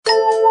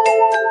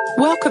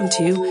Welcome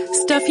to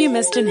Stuff You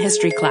Missed in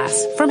History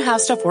Class from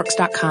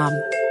HowStuffWorks.com.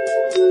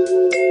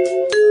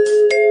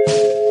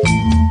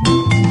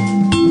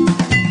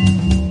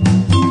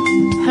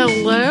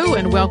 Hello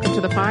and welcome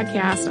to the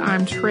podcast.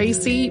 I'm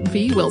Tracy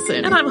V.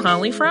 Wilson. And I'm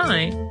Holly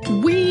Fry.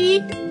 We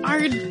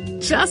are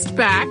just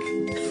back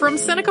from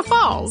Seneca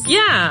Falls.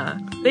 Yeah,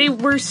 they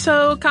were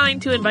so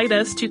kind to invite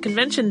us to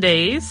convention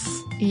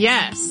days.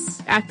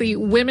 Yes, at the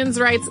Women's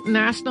Rights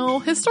National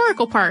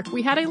Historical Park.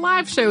 We had a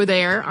live show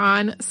there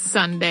on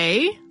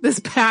Sunday, this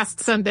past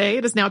Sunday.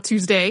 It is now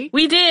Tuesday.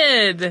 We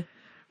did.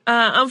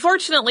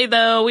 Unfortunately,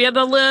 though, we had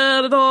a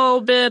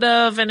little bit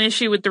of an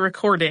issue with the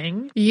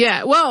recording.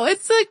 Yeah, well,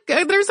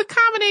 there's a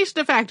combination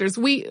of factors.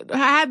 We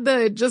had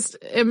the just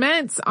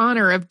immense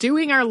honor of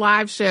doing our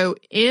live show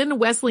in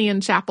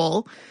Wesleyan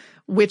Chapel,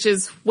 which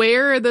is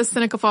where the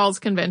Seneca Falls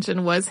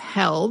Convention was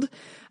held.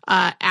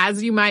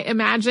 As you might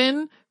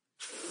imagine,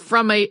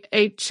 from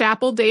a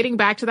chapel dating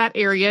back to that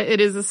area, it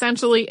is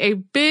essentially a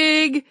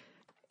big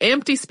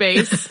empty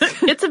space.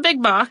 It's a big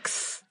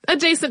box.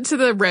 Adjacent to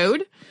the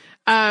road.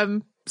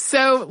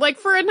 So,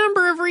 for a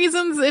number of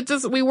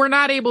reasons, we were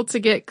not able to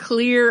get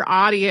clear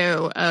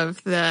audio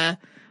of the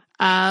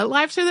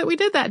live show that we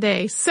did that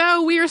day.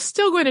 So we are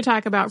still going to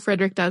talk about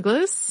Frederick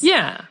Douglass.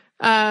 Yeah.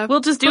 We'll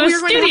just do a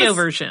studio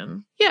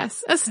version.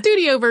 Yes, a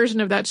studio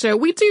version of that show.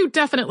 We do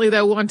definitely,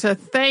 though, want to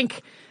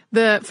thank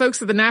the folks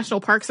at the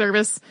National Park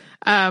Service,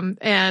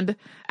 and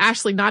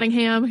Ashley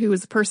Nottingham, who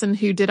was the person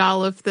who did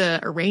all of the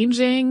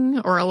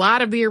arranging, or a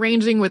lot of the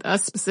arranging with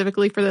us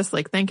specifically for this.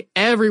 Thank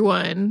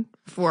everyone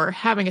for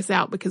having us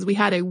out, because we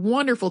had a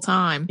wonderful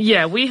time.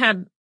 Yeah, we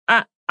had,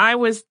 I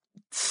was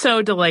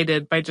so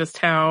delighted by just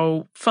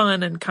how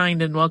fun and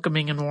kind and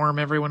welcoming and warm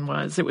everyone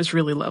was. It was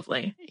really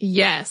lovely.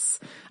 Yes.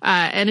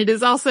 And it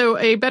is also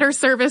a better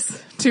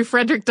service to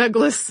Frederick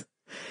Douglass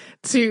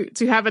to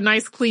have a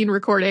nice clean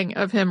recording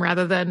of him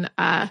rather than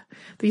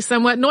the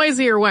somewhat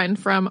noisier one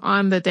from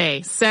on the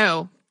day.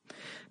 So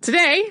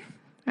today,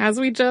 as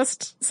we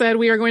just said,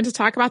 we are going to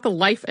talk about the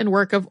life and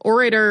work of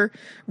orator,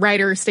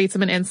 writer,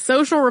 statesman, and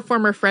social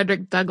reformer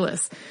Frederick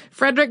Douglass.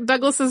 Frederick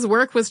Douglass's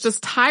work was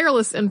just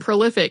tireless and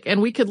prolific,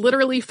 and we could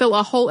literally fill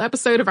a whole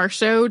episode of our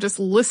show just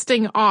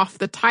listing off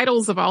the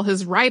titles of all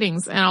his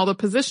writings and all the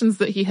positions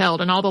that he held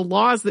and all the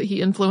laws that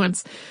he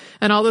influenced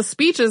and all the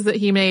speeches that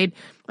he made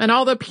and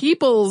all the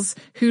peoples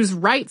whose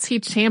rights he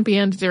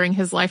championed during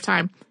his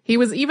lifetime. He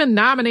was even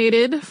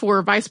nominated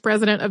for Vice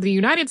President of the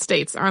United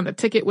States on the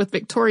ticket with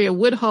Victoria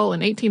Woodhull in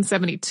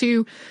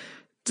 1872,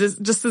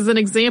 just as an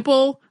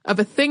example of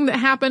a thing that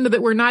happened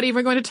that we're not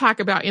even going to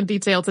talk about in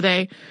detail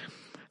today.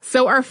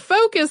 So our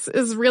focus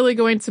is really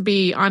going to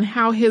be on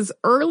how his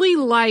early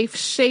life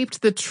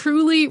shaped the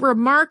truly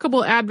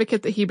remarkable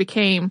advocate that he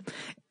became,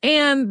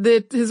 and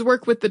his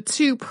work with the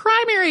two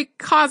primary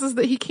causes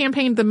that he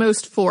campaigned the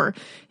most for.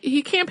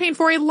 He campaigned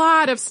for a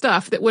lot of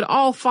stuff that would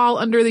all fall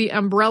under the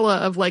umbrella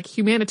of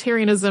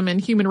humanitarianism and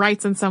human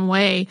rights in some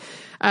way.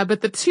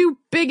 But the two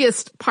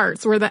biggest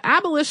parts were the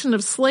abolition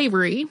of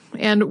slavery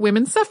and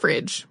women's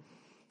suffrage.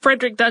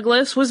 Frederick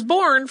Douglass was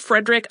born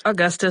Frederick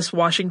Augustus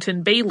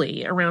Washington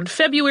Bailey around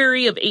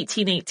February of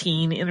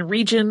 1818 in a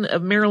region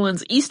of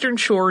Maryland's eastern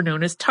shore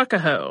known as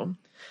Tuckahoe.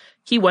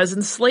 He was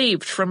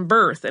enslaved from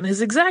birth, and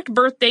his exact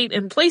birth date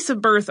and place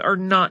of birth are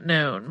not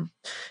known.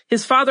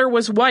 His father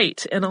was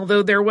white, and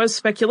although there was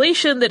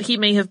speculation that he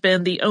may have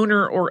been the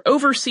owner or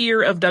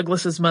overseer of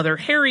Douglass's mother,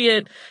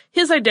 Harriet,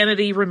 his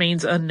identity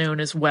remains unknown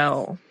as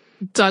well.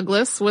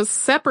 Douglass was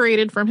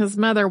separated from his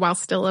mother while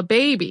still a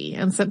baby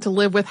and sent to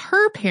live with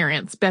her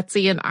parents,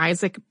 Betsy and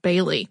Isaac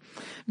Bailey.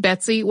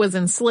 Betsy was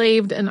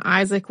enslaved and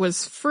Isaac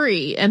was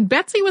free, and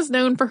Betsy was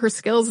known for her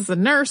skills as a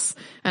nurse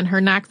and her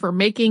knack for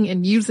making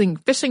and using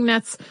fishing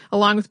nets,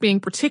 along with being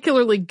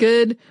particularly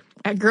good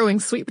at growing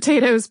sweet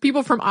potatoes.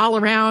 People from all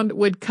around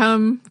would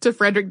come to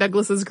Frederick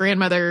Douglass's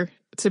grandmother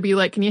to be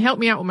like, can you help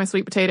me out with my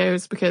sweet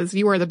potatoes? Because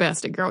you are the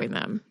best at growing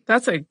them.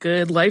 That's a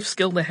good life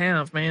skill to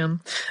have,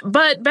 man.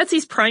 But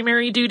Betsy's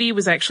primary duty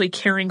was actually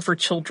caring for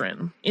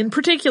children. In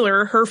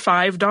particular, her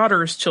 5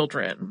 daughters'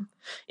 children.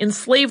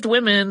 Enslaved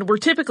women were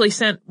typically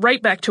sent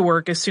right back to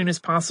work as soon as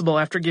possible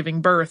after giving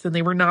birth, and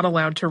they were not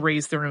allowed to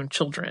raise their own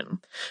children.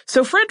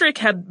 So Frederick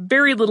had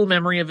very little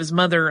memory of his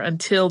mother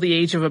until the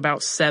age of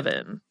about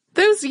 7.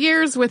 Those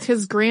years with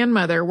his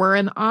grandmother were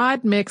an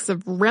odd mix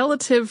of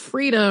relative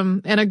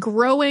freedom and a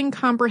growing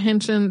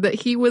comprehension that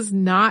he was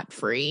not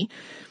free.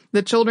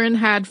 The children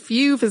had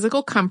few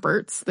physical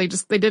comforts. They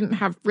didn't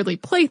have really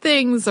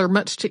playthings or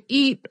much to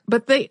eat,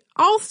 but they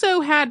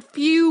also had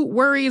few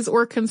worries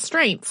or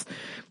constraints.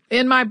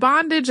 In My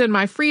Bondage and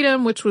My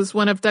Freedom, which was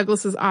one of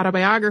Douglass's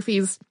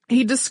autobiographies,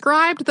 he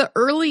described the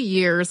early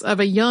years of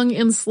a young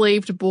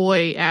enslaved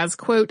boy as,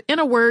 quote, in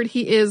a word,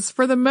 he is,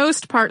 for the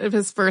most part of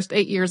his first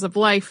 8 years of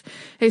life,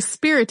 a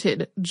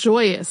spirited,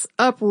 joyous,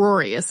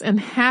 uproarious, and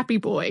happy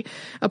boy,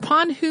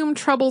 upon whom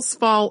troubles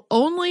fall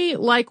only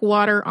like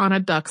water on a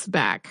duck's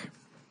back.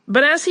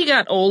 But as he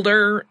got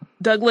older,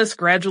 Douglass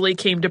gradually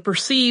came to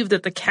perceive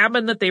that the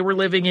cabin that they were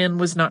living in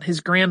was not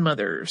his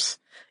grandmother's.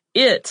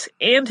 It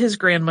and his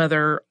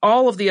grandmother,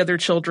 all of the other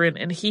children,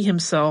 and he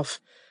himself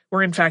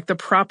were in fact the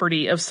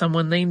property of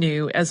someone they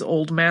knew as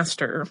Old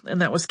Master,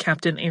 and that was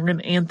Captain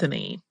Aaron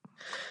Anthony.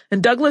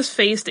 And Douglass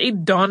faced a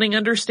dawning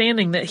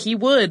understanding that he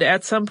would,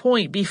 at some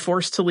point, be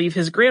forced to leave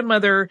his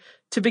grandmother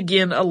to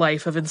begin a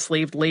life of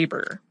enslaved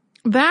labor.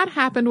 That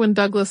happened when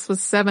Douglass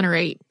was 7 or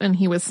 8, and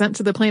he was sent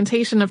to the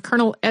plantation of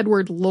Colonel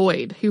Edward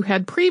Lloyd, who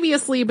had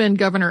previously been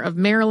governor of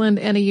Maryland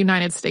and a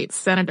United States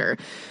senator.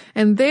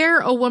 And there,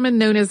 a woman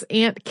known as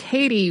Aunt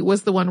Katie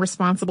was the one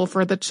responsible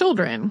for the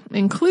children,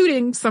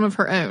 including some of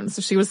her own.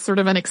 So she was sort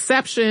of an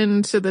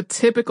exception to the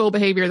typical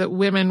behavior that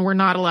women were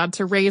not allowed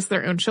to raise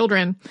their own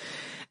children.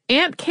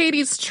 Aunt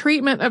Katie's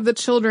treatment of the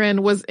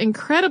children was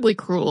incredibly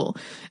cruel,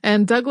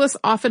 and Douglass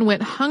often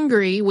went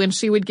hungry when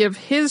she would give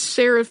his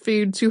share of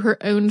food to her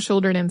own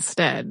children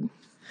instead.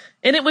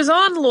 And it was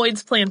on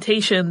Lloyd's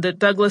plantation that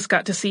Douglass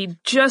got to see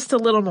just a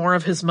little more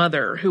of his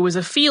mother, who was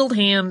a field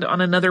hand on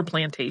another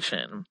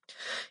plantation.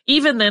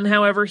 Even then,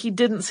 however, he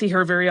didn't see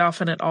her very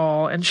often at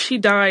all, and she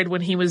died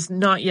when he was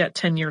not yet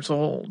 10 years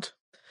old.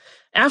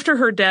 After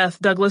her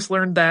death, Douglass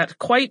learned that,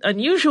 quite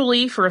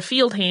unusually for a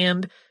field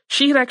hand,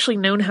 she had actually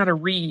known how to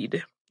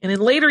read. And in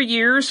later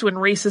years, when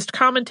racist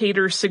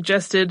commentators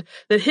suggested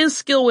that his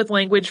skill with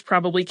language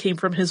probably came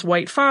from his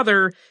white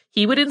father,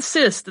 he would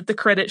insist that the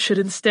credit should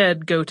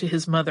instead go to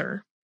his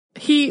mother.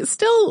 He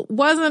still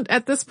wasn't,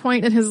 at this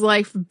point in his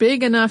life,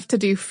 big enough to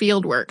do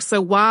field work. So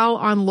while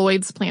on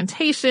Lloyd's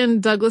plantation,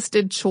 Douglass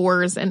did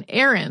chores and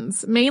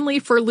errands, mainly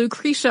for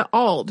Lucretia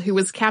Auld, who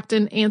was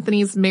Captain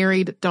Anthony's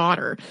married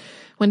daughter.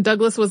 When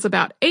Douglass was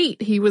about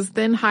 8, he was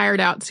then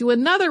hired out to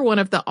another one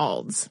of the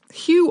Aulds,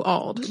 Hugh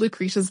Auld,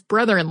 Lucretia's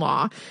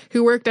brother-in-law,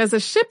 who worked as a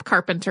ship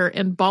carpenter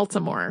in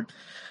Baltimore.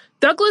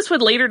 Douglass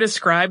would later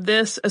describe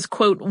this as,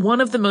 quote,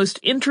 one of the most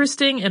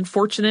interesting and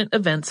fortunate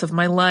events of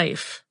my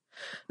life.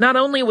 Not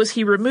only was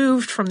he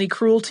removed from the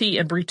cruelty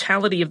and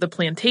brutality of the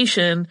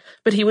plantation,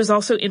 but he was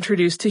also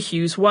introduced to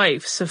Hugh's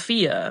wife,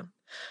 Sophia.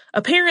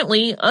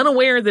 Apparently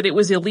unaware that it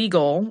was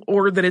illegal,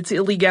 or that its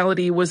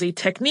illegality was a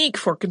technique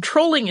for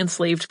controlling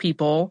enslaved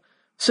people,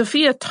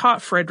 Sophia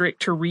taught Frederick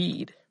to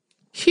read.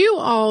 Hugh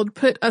Auld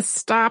put a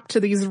stop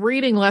to these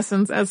reading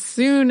lessons as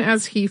soon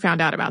as he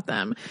found out about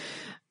them.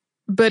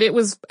 But it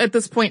was at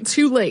this point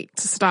too late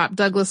to stop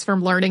Douglass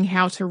from learning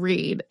how to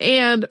read.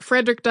 And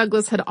Frederick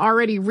Douglass had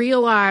already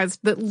realized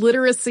that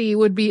literacy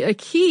would be a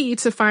key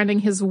to finding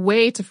his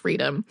way to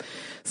freedom.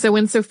 So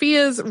when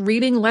Sophia's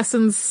reading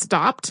lessons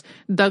stopped,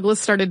 Douglass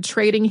started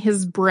trading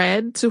his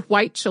bread to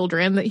white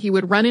children that he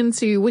would run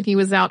into when he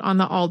was out on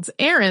the Aulds'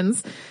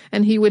 errands.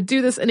 And he would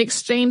do this in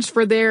exchange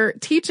for their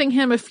teaching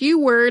him a few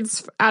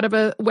words out of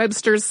a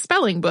Webster's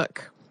spelling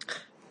book.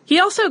 He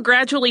also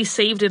gradually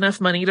saved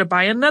enough money to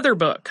buy another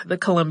book, The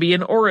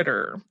Columbian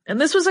Orator, and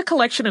this was a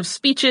collection of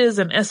speeches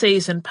and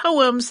essays and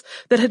poems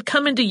that had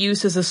come into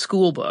use as a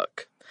school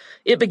book.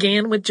 It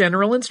began with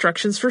general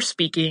instructions for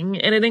speaking,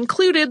 and it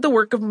included the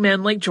work of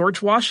men like George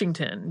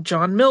Washington,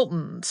 John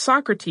Milton,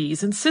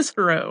 Socrates, and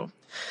Cicero.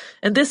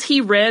 And this he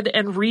read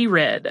and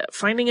reread,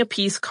 finding a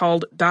piece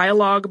called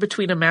Dialogue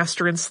Between a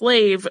Master and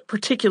Slave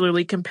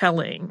particularly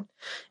compelling.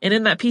 And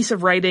in that piece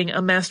of writing,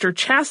 a master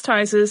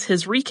chastises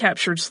his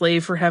recaptured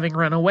slave for having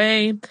run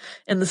away,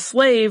 and the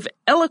slave,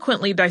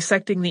 eloquently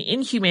dissecting the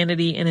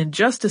inhumanity and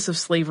injustice of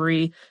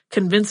slavery,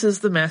 convinces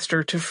the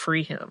master to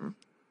free him.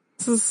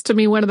 This is, to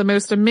me, one of the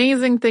most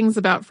amazing things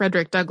about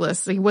Frederick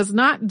Douglass. He was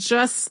not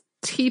just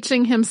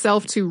teaching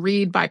himself to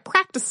read by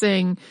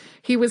practicing,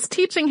 he was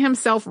teaching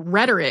himself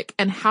rhetoric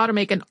and how to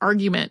make an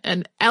argument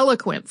and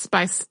eloquence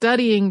by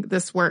studying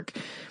this work.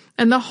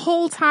 And the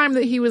whole time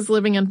that he was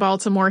living in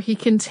Baltimore, he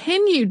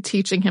continued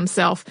teaching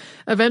himself,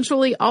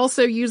 eventually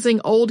also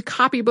using old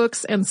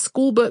copybooks and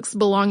school books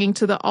belonging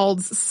to the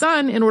Aulds'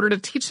 son in order to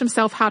teach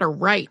himself how to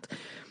write.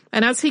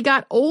 And as he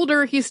got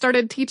older, he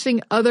started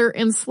teaching other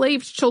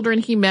enslaved children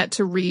he met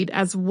to read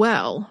as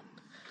well.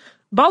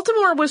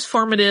 Baltimore was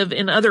formative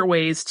in other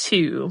ways,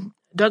 too.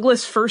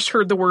 Douglass first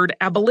heard the word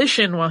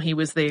abolition while he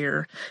was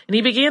there, and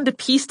he began to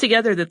piece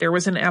together that there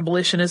was an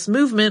abolitionist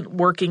movement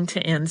working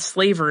to end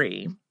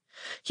slavery.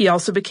 He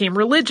also became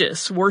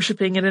religious,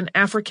 worshiping at an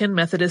African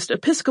Methodist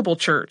Episcopal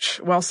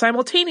church, while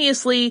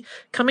simultaneously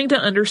coming to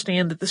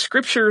understand that the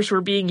scriptures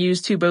were being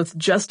used to both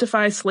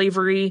justify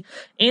slavery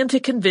and to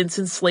convince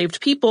enslaved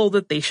people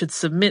that they should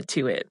submit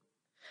to it.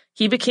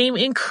 He became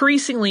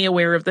increasingly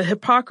aware of the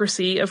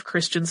hypocrisy of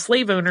Christian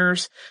slave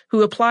owners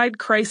who applied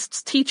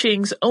Christ's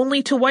teachings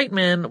only to white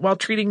men while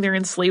treating their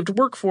enslaved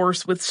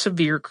workforce with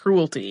severe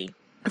cruelty.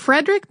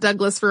 Frederick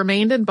Douglass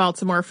remained in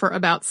Baltimore for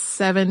about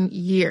 7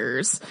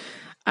 years.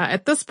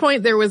 At this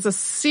point, there was a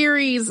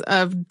series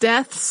of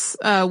deaths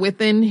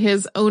within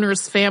his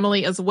owner's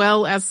family, as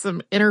well as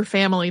some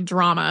interfamily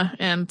drama,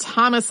 and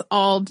Thomas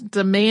Auld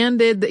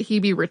demanded that he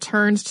be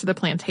returned to the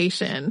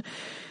plantation.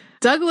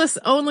 Douglass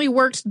only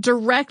worked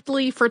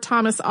directly for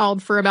Thomas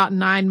Auld for about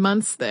 9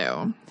 months,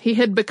 though. He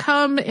had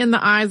become, in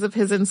the eyes of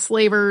his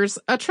enslavers,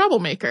 a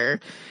troublemaker.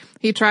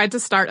 He tried to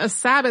start a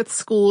Sabbath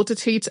school to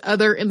teach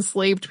other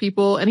enslaved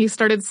people, and he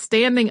started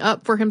standing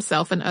up for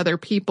himself and other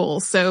people.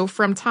 So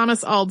from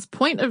Thomas Auld's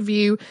point of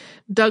view,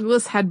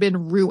 Douglass had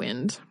been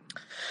ruined.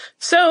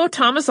 So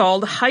Thomas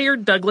Auld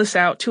hired Douglass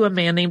out to a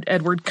man named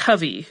Edward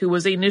Covey, who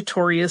was a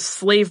notorious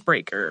slave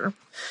breaker.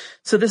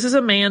 So this is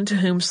a man to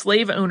whom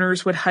slave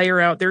owners would hire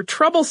out their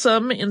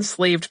troublesome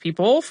enslaved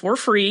people for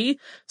free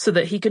so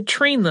that he could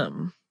train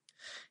them.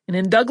 And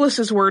in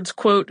Douglass's words,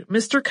 quote,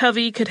 Mr.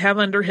 Covey could have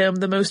under him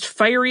the most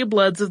fiery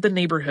bloods of the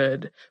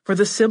neighborhood for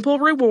the simple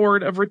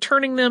reward of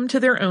returning them to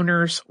their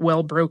owners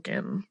well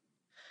broken.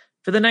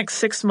 For the next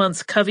 6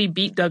 months, Covey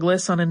beat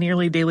Douglass on a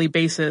nearly daily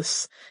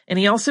basis, and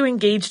he also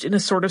engaged in a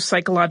sort of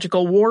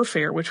psychological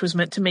warfare, which was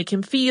meant to make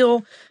him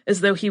feel as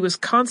though he was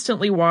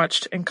constantly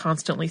watched and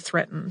constantly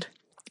threatened.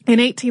 In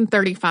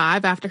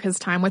 1835, after his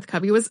time with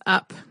Covey was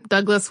up,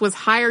 Douglass was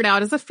hired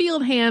out as a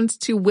field hand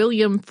to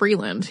William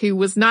Freeland, who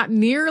was not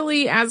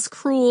nearly as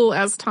cruel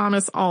as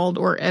Thomas Auld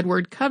or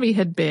Edward Covey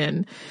had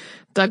been.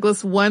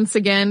 Douglass once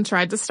again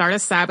tried to start a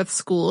Sabbath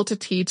school to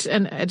teach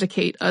and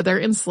educate other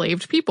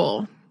enslaved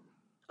people.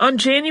 On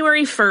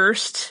January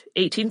 1st,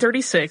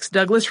 1836,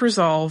 Douglass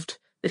resolved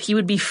that he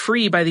would be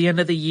free by the end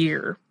of the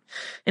year,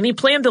 and he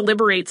planned to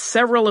liberate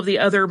several of the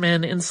other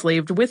men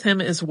enslaved with him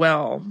as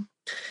well.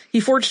 He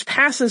forged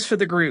passes for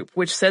the group,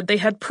 which said they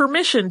had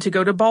permission to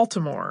go to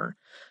Baltimore,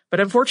 but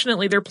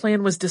unfortunately their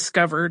plan was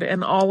discovered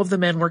and all of the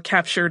men were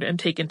captured and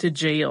taken to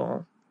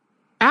jail.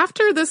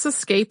 After this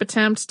escape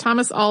attempt,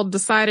 Thomas Auld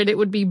decided it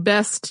would be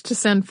best to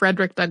send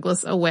Frederick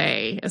Douglass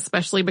away,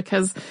 especially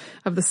because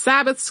of the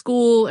Sabbath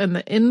school and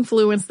the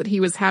influence that he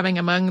was having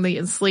among the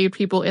enslaved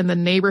people in the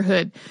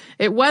neighborhood.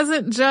 It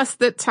wasn't just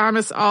that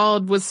Thomas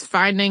Auld was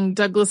finding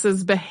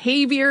Douglass's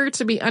behavior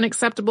to be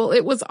unacceptable.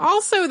 It was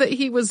also that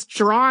he was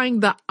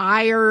drawing the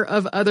ire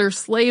of other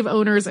slave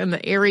owners in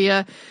the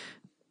area.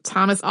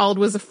 Thomas Auld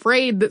was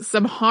afraid that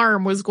some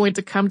harm was going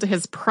to come to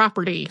his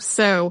property,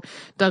 so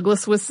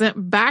Douglass was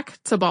sent back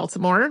to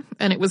Baltimore,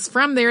 and it was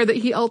from there that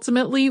he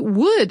ultimately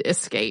would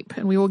escape,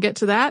 and we will get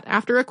to that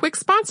after a quick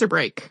sponsor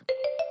break.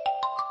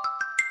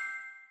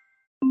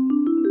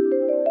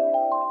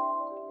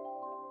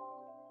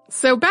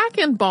 So back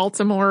in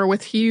Baltimore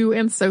with Hugh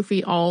and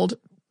Sophie Auld,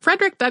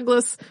 Frederick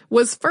Douglass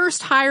was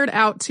first hired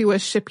out to a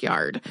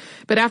shipyard,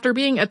 but after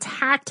being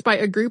attacked by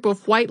a group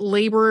of white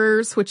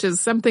laborers, which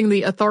is something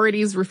the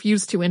authorities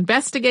refused to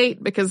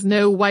investigate because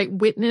no white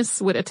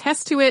witness would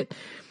attest to it,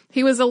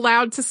 he was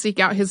allowed to seek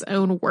out his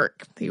own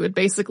work. He would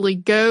basically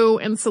go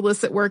and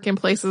solicit work in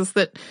places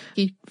that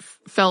he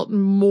felt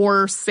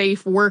more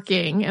safe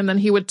working, and then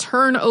he would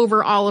turn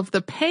over all of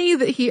the pay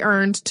that he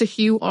earned to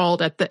Hugh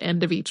Auld at the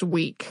end of each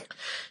week.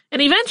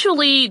 And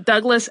eventually,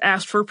 Douglass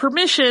asked for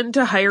permission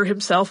to hire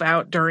himself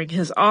out during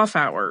his off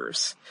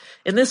hours.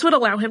 And this would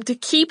allow him to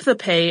keep the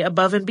pay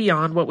above and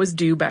beyond what was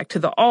due back to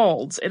the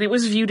Aulds, and it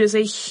was viewed as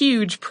a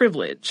huge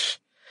privilege.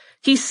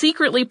 He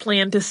secretly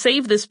planned to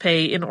save this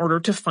pay in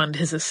order to fund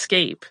his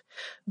escape.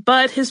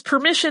 But his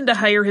permission to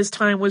hire his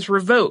time was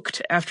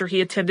revoked after he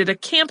attended a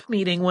camp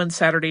meeting one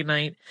Saturday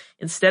night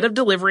instead of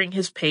delivering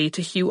his pay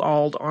to Hugh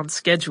Auld on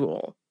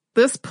schedule.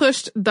 This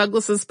pushed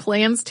Douglass's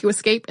plans to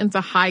escape into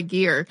high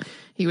gear.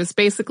 He was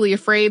basically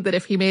afraid that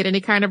if he made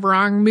any kind of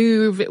wrong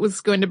move, it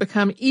was going to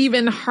become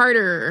even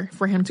harder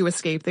for him to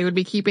escape. They would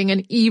be keeping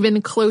an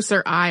even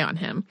closer eye on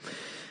him.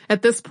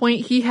 At this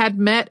point, he had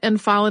met and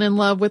fallen in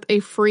love with a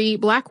free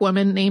black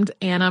woman named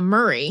Anna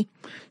Murray.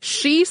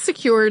 She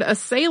secured a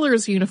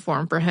sailor's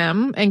uniform for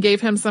him and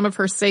gave him some of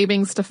her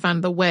savings to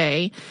fund the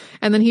way.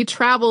 And then he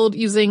traveled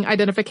using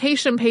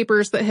identification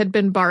papers that had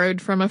been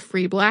borrowed from a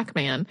free black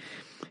man.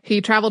 He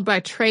traveled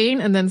by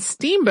train and then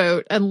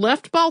steamboat and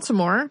left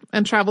Baltimore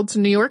and traveled to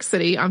New York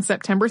City on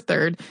September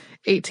 3rd,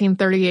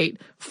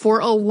 1838. For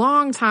a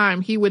long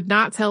time, he would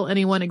not tell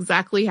anyone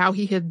exactly how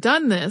he had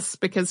done this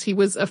because he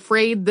was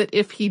afraid that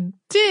if he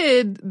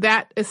did,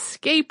 that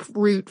escape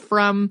route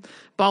from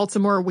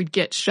Baltimore would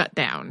get shut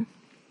down.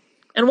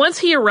 And once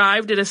he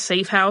arrived at a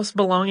safe house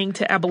belonging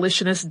to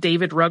abolitionist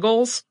David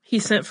Ruggles, he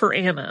sent for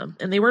Anna,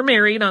 and they were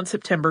married on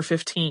September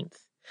 15th.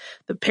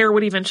 The pair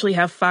would eventually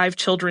have 5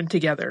 children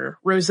together: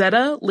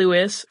 Rosetta,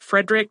 Louis,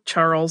 Frederick,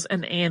 Charles,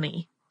 and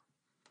Annie.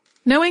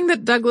 Knowing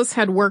that Douglass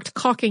had worked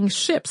caulking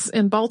ships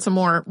in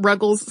Baltimore,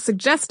 Ruggles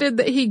suggested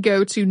that he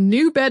go to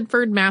New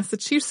Bedford,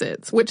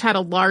 Massachusetts, which had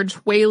a large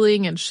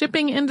whaling and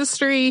shipping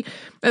industry,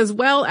 as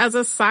well as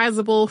a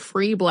sizable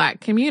free black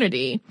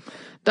community.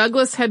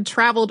 Douglass had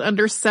traveled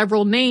under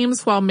several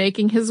names while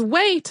making his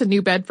way to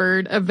New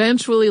Bedford,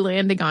 eventually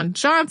landing on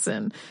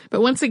Johnson.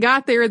 But once he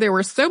got there, there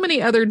were so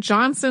many other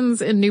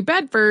Johnsons in New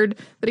Bedford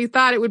that he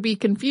thought it would be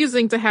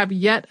confusing to have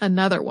yet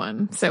another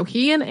one. So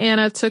he and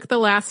Anna took the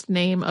last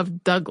name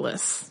of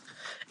Douglass.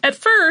 At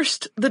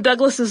first, the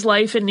Douglasses'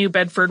 life in New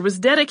Bedford was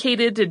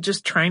dedicated to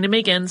just trying to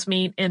make ends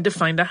meet and to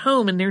find a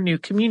home in their new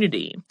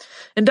community.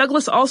 And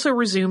Douglass also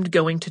resumed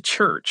going to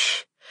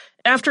church.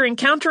 After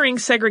encountering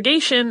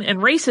segregation and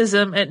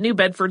racism at New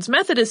Bedford's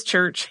Methodist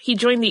Church, he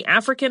joined the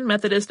African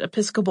Methodist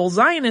Episcopal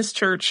Zionist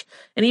Church,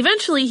 and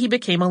eventually he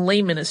became a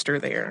lay minister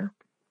there.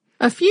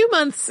 A few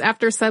months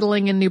after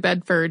settling in New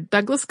Bedford,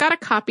 Douglass got a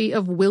copy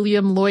of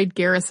William Lloyd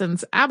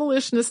Garrison's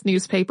abolitionist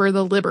newspaper,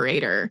 The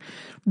Liberator.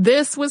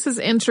 This was his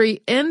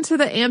entry into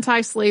the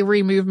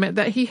anti-slavery movement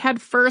that he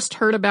had first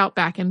heard about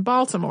back in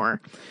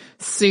Baltimore.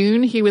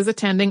 Soon, he was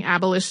attending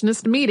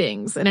abolitionist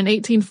meetings, and in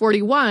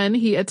 1841,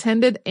 he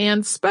attended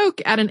and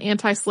spoke at an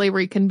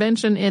anti-slavery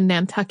convention in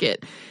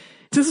Nantucket.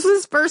 This was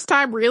his first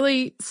time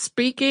really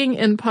speaking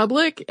in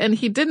public, and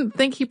he didn't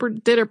think he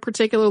did a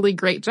particularly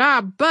great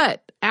job,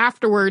 but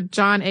afterward,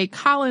 John A.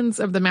 Collins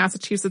of the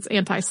Massachusetts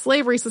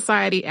Anti-Slavery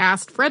Society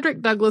asked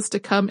Frederick Douglass to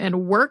come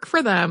and work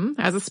for them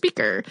as a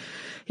speaker.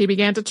 He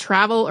began to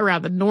travel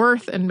around the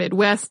North and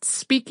Midwest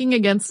speaking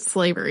against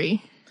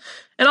slavery.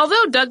 And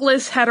although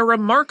Douglass had a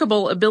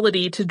remarkable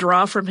ability to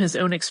draw from his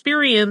own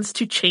experience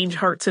to change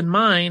hearts and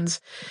minds,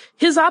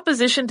 his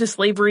opposition to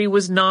slavery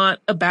was not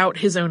about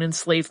his own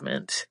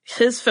enslavement.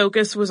 His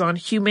focus was on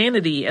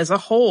humanity as a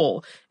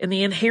whole and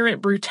the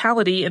inherent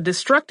brutality and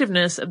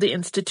destructiveness of the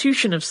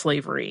institution of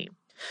slavery.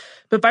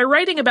 But by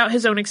writing about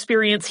his own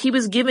experience, he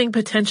was giving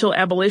potential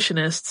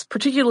abolitionists,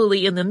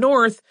 particularly in the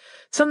North,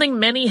 something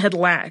many had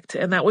lacked,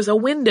 and that was a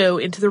window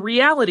into the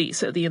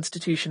realities of the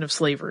institution of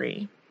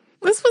slavery.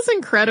 This was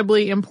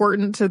incredibly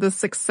important to the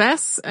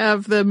success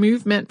of the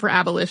movement for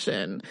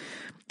abolition.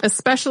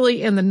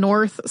 Especially in the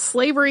North,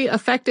 slavery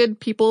affected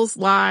people's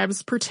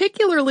lives,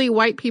 particularly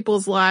white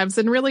people's lives,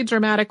 in really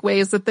dramatic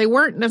ways that they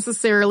weren't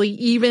necessarily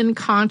even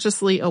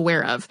consciously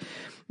aware of.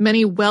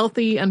 Many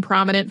wealthy and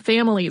prominent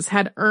families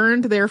had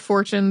earned their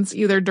fortunes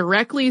either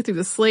directly through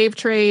the slave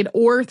trade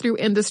or through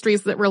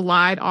industries that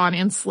relied on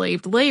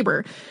enslaved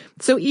labor.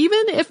 So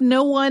even if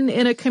no one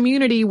in a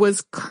community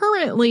was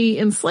currently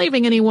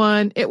enslaving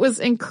anyone, it was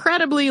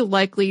incredibly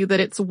likely that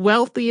its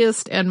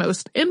wealthiest and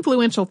most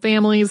influential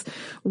families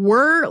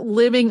were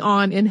living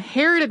on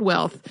inherited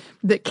wealth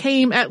that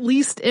came at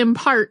least in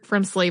part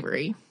from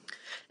slavery.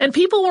 And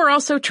people were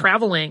also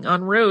traveling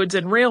on roads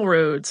and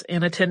railroads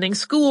and attending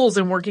schools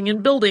and working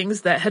in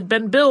buildings that had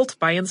been built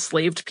by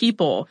enslaved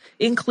people,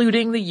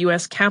 including the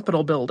U.S.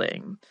 Capitol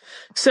building.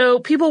 So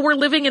people were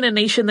living in a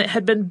nation that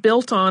had been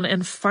built on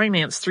and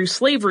financed through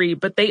slavery,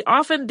 but they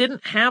often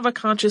didn't have a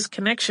conscious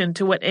connection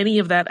to what any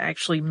of that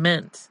actually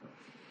meant.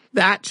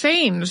 That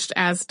changed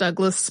as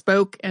Douglass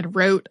spoke and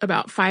wrote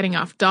about fighting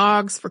off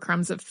dogs for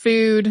crumbs of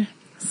food,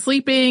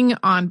 sleeping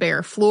on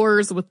bare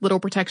floors with little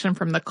protection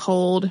from the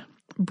cold,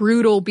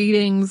 brutal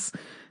beatings,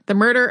 the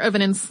murder of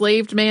an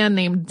enslaved man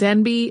named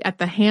Denby at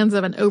the hands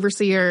of an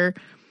overseer,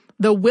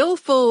 the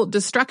willful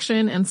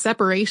destruction and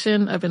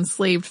separation of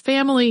enslaved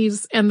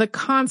families, and the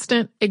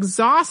constant,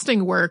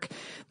 exhausting work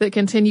that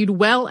continued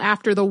well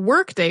after the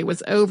workday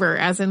was over,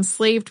 as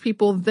enslaved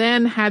people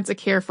then had to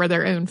care for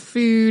their own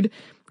food,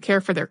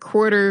 care for their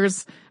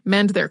quarters,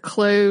 mend their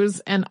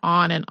clothes, and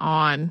on and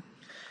on.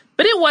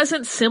 But it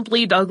wasn't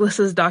simply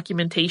Douglass's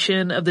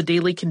documentation of the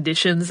daily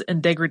conditions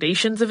and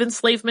degradations of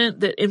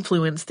enslavement that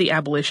influenced the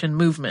abolition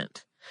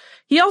movement.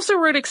 He also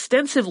wrote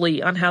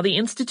extensively on how the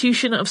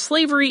institution of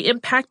slavery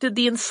impacted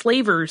the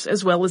enslavers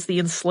as well as the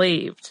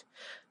enslaved.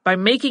 By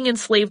making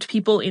enslaved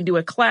people into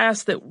a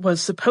class that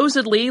was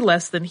supposedly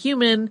less than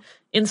human,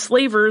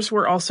 enslavers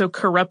were also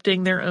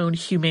corrupting their own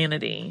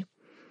humanity.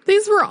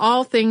 These were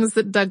all things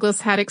that Douglass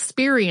had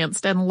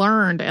experienced and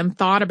learned and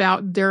thought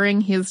about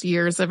during his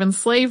years of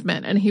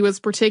enslavement, and he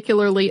was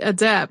particularly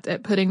adept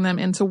at putting them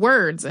into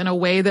words in a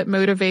way that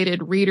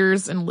motivated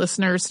readers and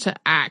listeners to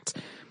act.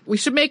 We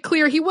should make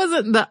clear he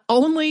wasn't the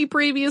only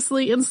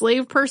previously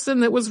enslaved person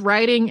that was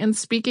writing and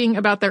speaking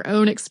about their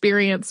own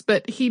experience,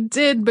 but he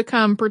did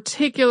become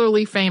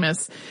particularly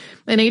famous.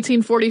 In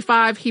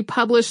 1845, he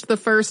published the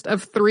first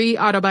of 3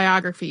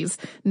 autobiographies,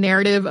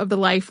 Narrative of the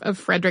Life of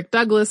Frederick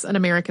Douglass, an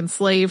American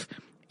Slave,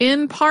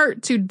 in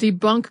part to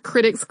debunk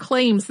critics'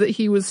 claims that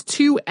he was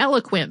too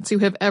eloquent to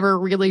have ever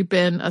really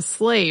been a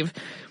slave.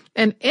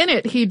 And in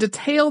it, he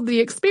detailed the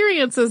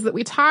experiences that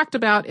we talked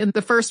about in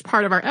the first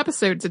part of our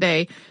episode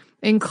today,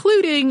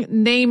 including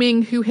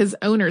naming who his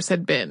owners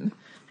had been.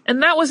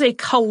 And that was a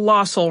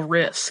colossal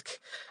risk.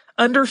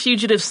 Under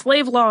fugitive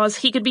slave laws,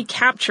 he could be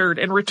captured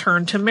and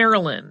returned to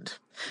Maryland.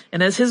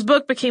 And as his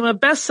book became a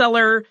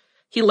bestseller,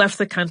 he left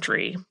the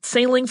country,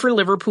 sailing for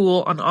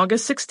Liverpool on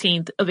August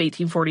 16th of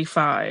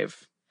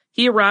 1845.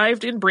 He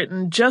arrived in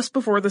Britain just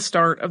before the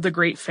start of the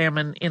Great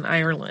Famine in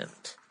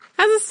Ireland.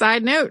 As a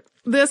side note,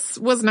 this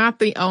was not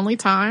the only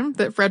time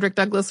that Frederick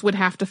Douglass would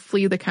have to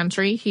flee the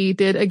country. He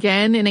did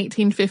again in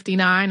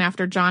 1859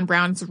 after John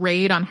Brown's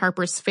raid on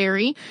Harper's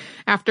Ferry,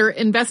 after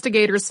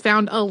investigators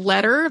found a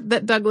letter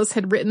that Douglass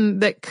had written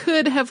that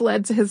could have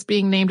led to his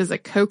being named as a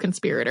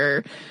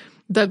co-conspirator.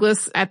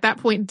 Douglass, at that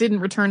point,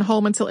 didn't return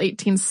home until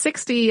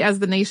 1860 as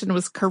the nation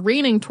was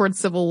careening towards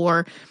civil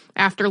war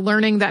after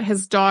learning that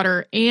his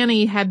daughter,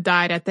 Annie, had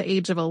died at the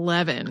age of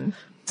 11.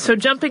 So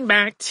jumping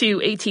back to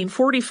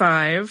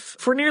 1845,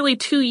 for nearly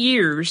 2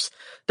 years,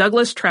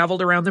 Douglass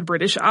traveled around the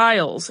British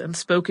Isles and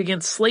spoke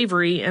against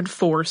slavery and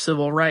for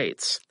civil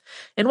rights.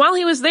 And while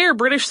he was there,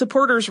 British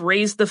supporters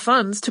raised the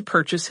funds to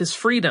purchase his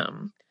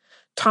freedom.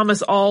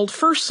 Thomas Auld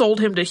first sold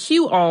him to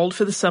Hugh Auld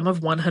for the sum of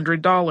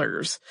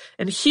 $100,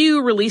 and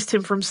Hugh released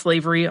him from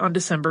slavery on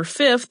December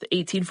 5th,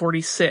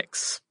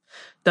 1846.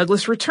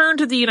 Douglass returned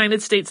to the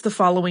United States the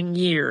following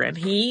year, and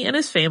he and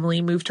his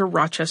family moved to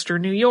Rochester,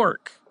 New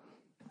York.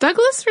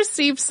 Douglass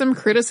received some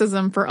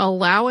criticism for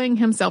allowing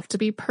himself to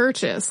be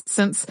purchased,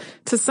 since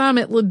to some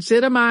it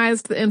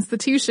legitimized the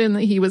institution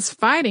that he was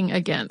fighting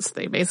against.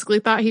 They basically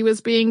thought he was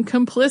being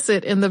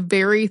complicit in the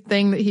very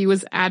thing that he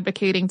was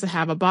advocating to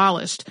have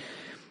abolished.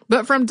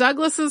 But from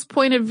Douglass's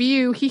point of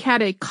view, he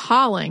had a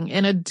calling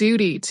and a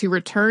duty to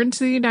return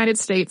to the United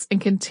States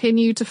and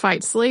continue to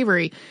fight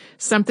slavery,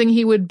 something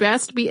he would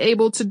best be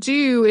able to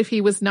do if he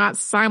was not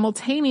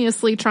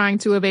simultaneously trying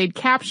to evade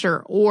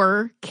capture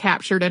or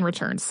captured and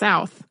returned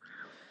south.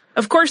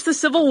 Of course, the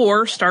Civil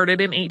War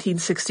started in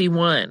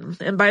 1861,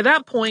 and by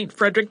that point,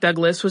 Frederick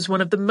Douglass was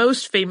one of the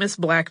most famous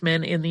black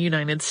men in the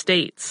United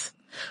States.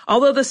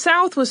 Although the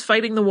South was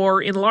fighting the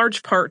war in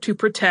large part to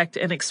protect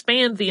and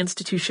expand the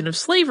institution of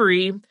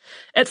slavery,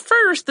 at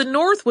first the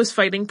North was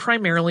fighting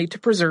primarily to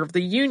preserve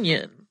the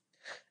Union.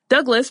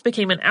 Douglass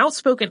became an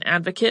outspoken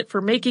advocate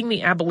for making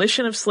the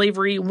abolition of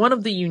slavery one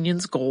of the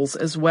Union's goals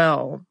as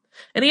well.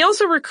 And he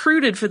also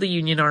recruited for the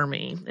Union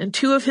Army, and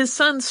 2 of his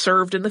sons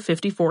served in the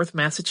 54th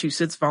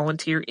Massachusetts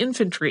Volunteer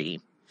Infantry.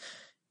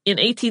 In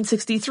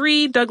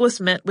 1863, Douglass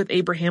met with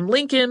Abraham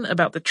Lincoln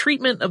about the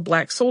treatment of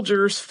black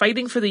soldiers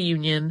fighting for the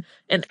Union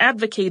and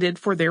advocated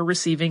for their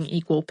receiving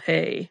equal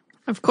pay.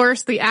 Of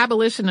course, the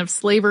abolition of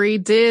slavery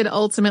did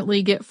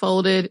ultimately get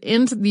folded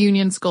into the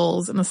Union's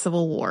goals in the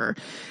Civil War.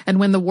 And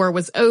when the war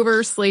was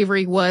over,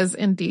 slavery was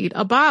indeed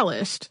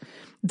abolished.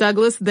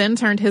 Douglass then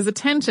turned his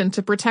attention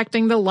to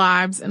protecting the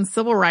lives and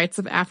civil rights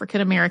of African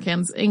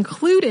Americans,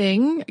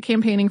 including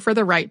campaigning for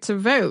the right to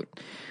vote.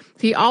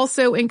 He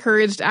also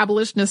encouraged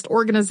abolitionist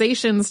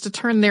organizations to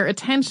turn their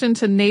attention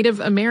to Native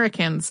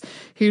Americans,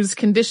 whose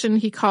condition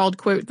he called,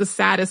 quote, the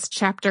saddest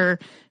chapter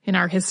in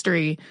our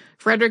history.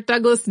 Frederick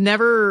Douglass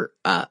never,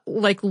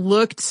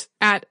 looked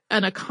at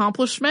an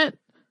accomplishment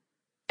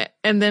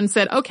and then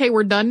said, okay,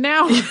 we're done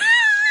now.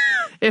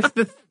 If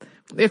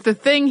the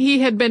thing he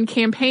had been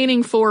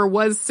campaigning for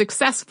was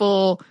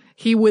successful,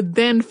 he would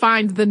then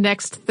find the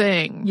next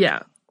thing.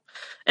 Yeah.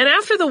 And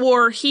after the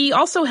war, he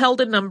also held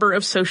a number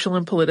of social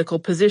and political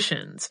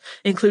positions,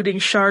 including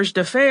charge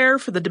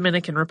d'affaires for the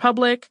Dominican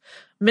Republic,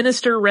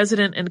 minister,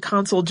 resident, and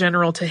consul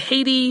general to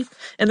Haiti,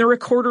 and the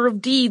recorder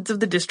of deeds of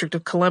the District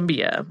of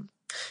Columbia.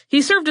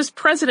 He served as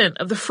president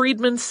of the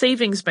Freedmen's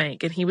Savings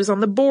Bank, and he was on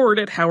the board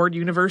at Howard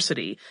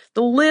University.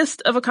 The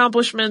list of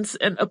accomplishments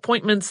and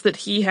appointments that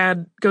he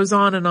had goes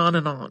on and on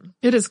and on.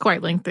 It is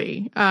quite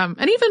lengthy.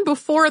 And even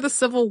before the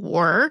Civil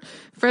War,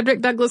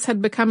 Frederick Douglass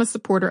had become a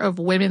supporter of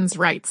women's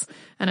rights.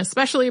 And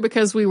especially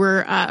because we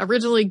were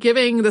originally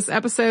giving this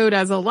episode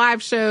as a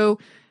live show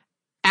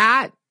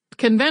at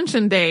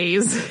convention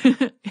days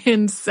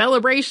in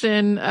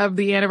celebration of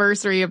the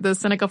anniversary of the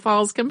Seneca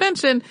Falls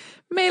Convention,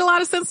 made a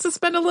lot of sense to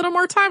spend a little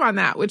more time on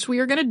that, which we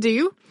are going to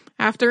do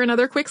after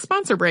another quick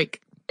sponsor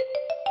break.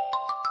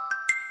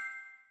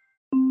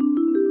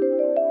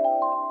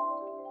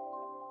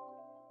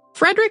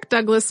 Frederick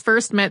Douglass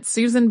first met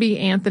Susan B.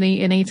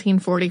 Anthony in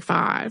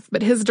 1845,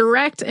 but his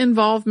direct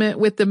involvement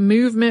with the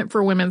movement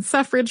for women's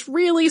suffrage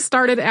really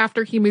started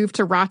after he moved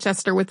to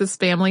Rochester with his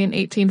family in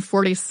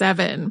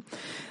 1847.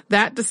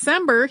 That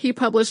December, he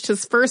published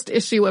his first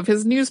issue of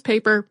his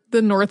newspaper,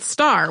 The North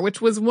Star, which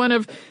was one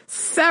of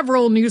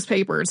several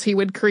newspapers he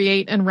would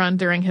create and run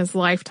during his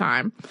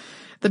lifetime.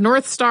 The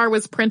North Star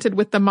was printed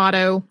with the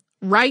motto,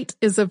 "Right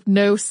is of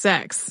no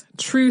sex,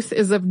 truth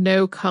is of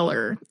no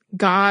color.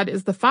 God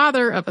is the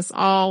Father of us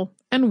all,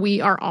 and we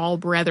are all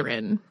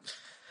brethren."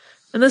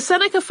 And the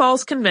Seneca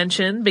Falls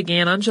Convention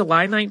began on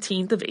July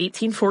 19th of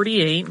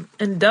 1848,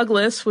 and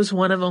Douglass was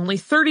one of only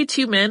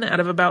 32 men out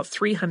of about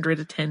 300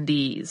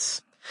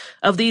 attendees.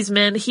 Of these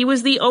men, he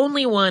was the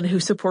only one who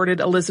supported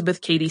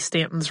Elizabeth Cady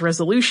Stanton's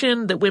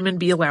resolution that women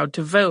be allowed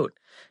to vote,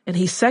 and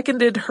he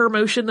seconded her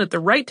motion that the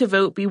right to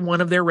vote be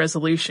one of their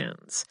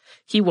resolutions.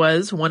 He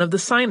was one of the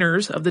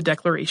signers of the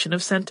Declaration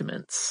of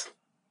Sentiments.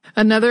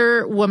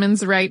 Another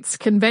women's rights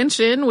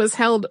convention was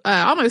held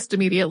almost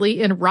immediately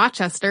in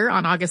Rochester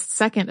on August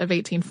 2nd of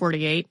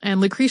 1848,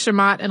 and Lucretia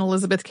Mott and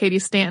Elizabeth Cady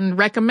Stanton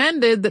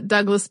recommended that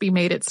Douglass be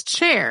made its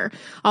chair.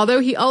 Although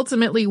he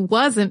ultimately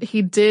wasn't,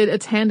 he did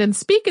attend and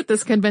speak at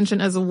this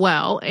convention as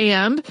well,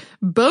 and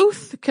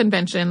both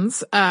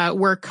conventions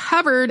were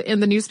covered in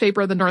the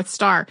newspaper The North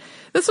Star.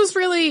 This was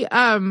really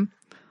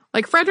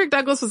Frederick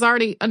Douglass was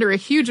already under a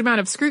huge amount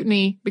of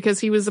scrutiny because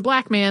he was a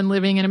black man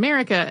living in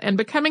America, and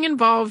becoming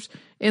involved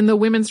in the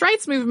women's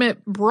rights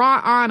movement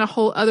brought on a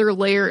whole other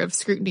layer of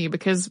scrutiny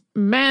because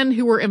men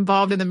who were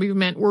involved in the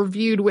movement were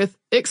viewed with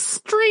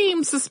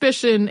extreme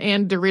suspicion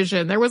and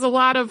derision. There was a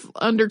lot of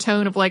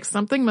undertone of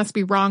something must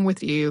be wrong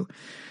with you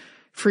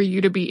for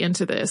you to be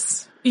into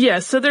this.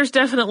 Yes, so there's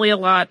definitely a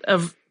lot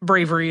of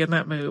bravery in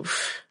that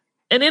move.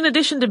 And in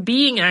addition to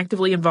being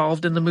actively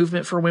involved in the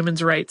movement for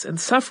women's rights and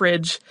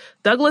suffrage,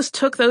 Douglass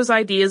took those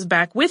ideas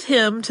back with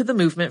him to the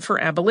movement for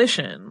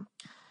abolition.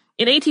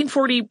 In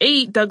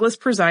 1848, Douglass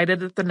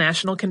presided at the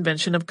National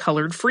Convention of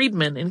Colored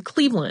Freedmen in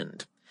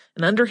Cleveland.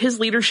 And under his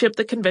leadership,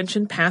 the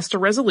convention passed a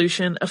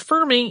resolution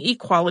affirming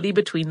equality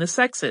between the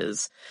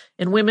sexes,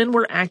 and women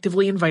were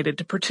actively invited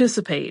to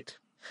participate.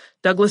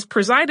 Douglass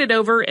presided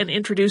over and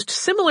introduced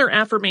similar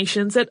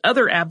affirmations at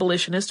other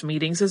abolitionist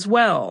meetings as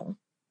well.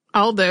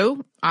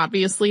 Although,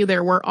 obviously,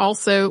 there were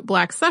also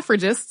black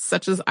suffragists,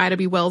 such as Ida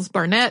B. Wells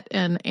Barnett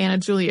and Anna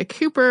Julia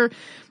Cooper,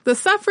 the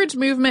suffrage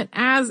movement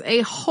as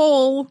a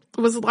whole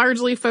was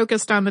largely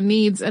focused on the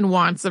needs and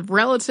wants of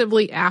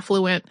relatively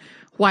affluent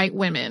white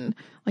women.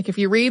 Like, if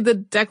you read the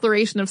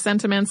Declaration of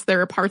Sentiments,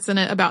 there are parts in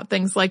it about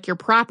things like your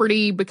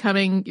property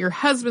becoming your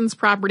husband's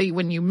property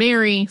when you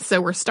marry. So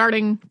we're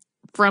starting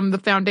from the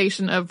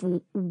foundation of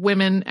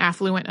women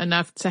affluent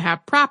enough to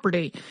have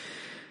property.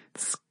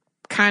 It's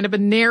kind of a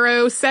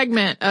narrow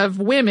segment of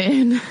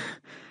women.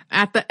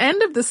 At the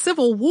end of the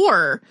Civil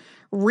War,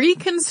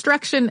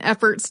 Reconstruction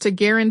efforts to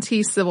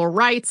guarantee civil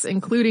rights,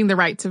 including the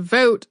right to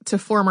vote, to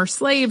former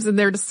slaves and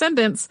their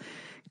descendants,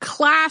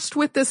 clashed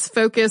with this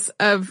focus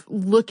of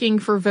looking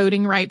for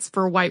voting rights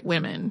for white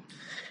women.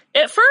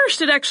 At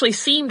first, it actually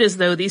seemed as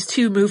though these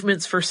two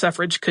movements for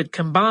suffrage could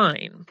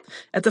combine.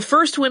 At the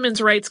first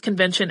Women's Rights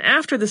Convention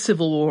after the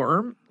Civil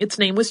War, its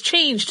name was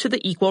changed to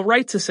the Equal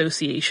Rights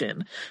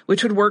Association,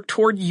 which would work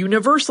toward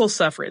universal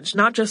suffrage,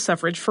 not just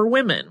suffrage for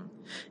women.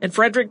 And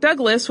Frederick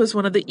Douglass was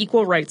one of the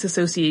Equal Rights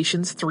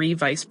Association's 3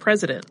 vice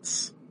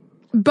presidents.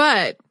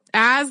 But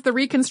as the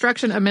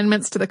Reconstruction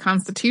amendments to the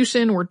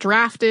Constitution were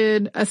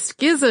drafted, a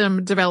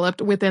schism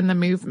developed within the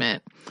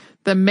movement.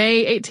 The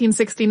May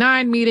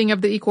 1869 meeting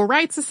of the Equal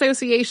Rights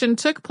Association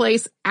took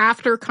place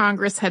after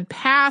Congress had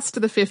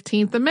passed the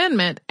 15th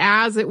Amendment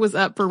as it was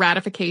up for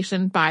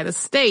ratification by the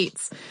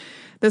states.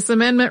 This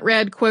amendment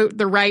read, quote,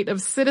 "The right of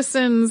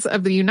citizens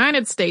of the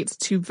United States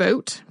to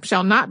vote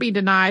shall not be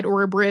denied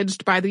or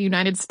abridged by the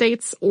United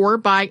States or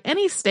by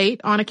any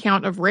state on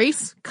account of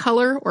race,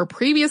 color, or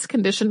previous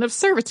condition of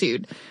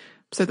servitude."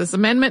 So this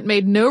amendment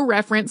made no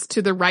reference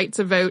to the right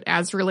to vote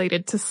as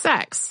related to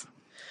sex.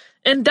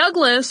 And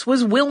Douglass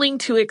was willing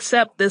to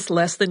accept this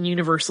less than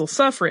universal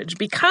suffrage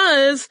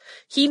because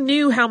he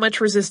knew how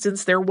much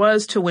resistance there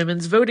was to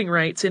women's voting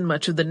rights in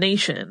much of the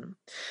nation.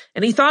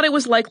 And he thought it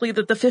was likely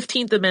that the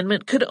 15th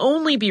Amendment could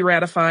only be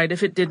ratified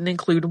if it didn't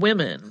include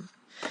women.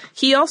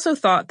 He also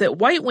thought that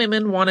white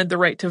women wanted the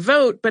right to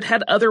vote but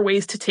had other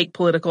ways to take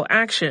political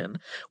action,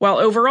 while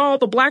overall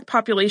the black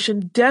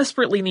population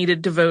desperately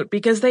needed to vote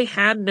because they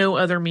had no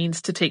other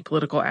means to take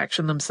political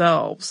action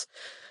themselves.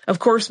 Of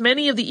course,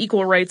 many of the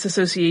Equal Rights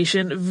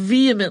Association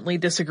vehemently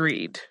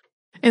disagreed.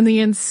 In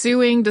the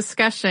ensuing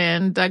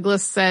discussion,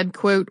 Douglass said,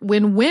 quote,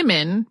 "When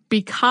women,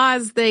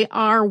 because they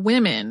are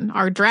women,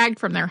 are dragged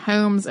from their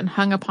homes and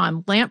hung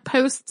upon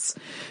lampposts,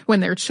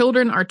 when their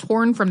children are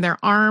torn from their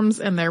arms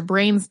and their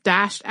brains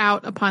dashed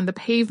out upon the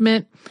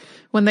pavement,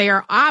 when they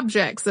are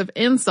objects of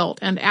insult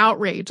and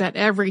outrage at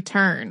every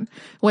turn,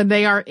 when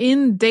they are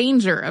in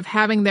danger of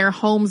having their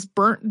homes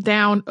burnt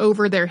down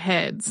over their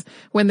heads,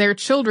 when their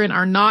children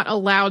are not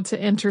allowed to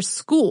enter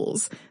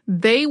schools,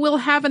 they will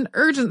have an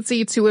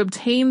urgency to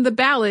obtain the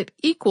ballot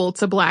equal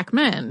to black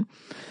men."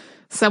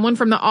 Someone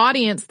from the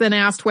audience then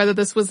asked whether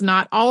this was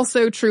not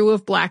also true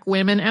of black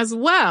women as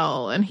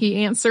well, and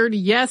he answered,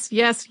 "Yes,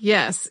 yes,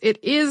 yes, it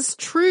is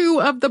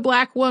true of the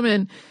black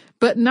woman,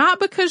 but not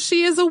because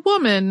she is a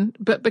woman,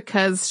 but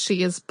because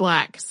she is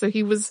black." So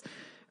he was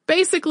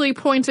basically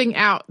pointing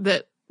out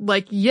that,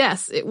 like,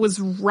 yes, it was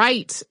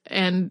right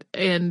and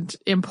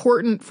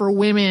important for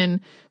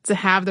women to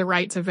have the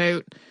right to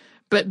vote,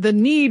 but the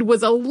need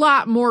was a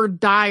lot more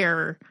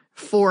dire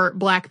for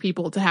black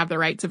people to have the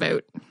right to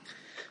vote.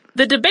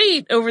 The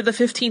debate over the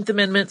 15th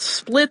Amendment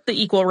split the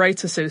Equal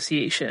Rights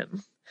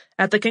Association.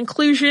 At the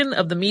conclusion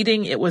of the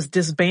meeting, it was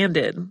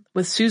disbanded,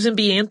 with Susan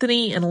B.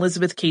 Anthony and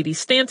Elizabeth Cady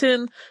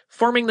Stanton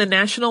forming the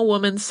National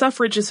Woman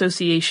Suffrage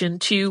Association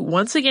to,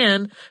 once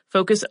again,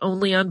 focus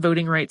only on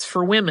voting rights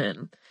for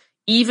women,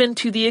 even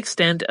to the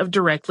extent of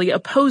directly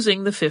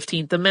opposing the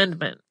 15th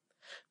Amendment.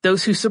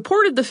 Those who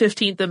supported the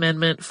 15th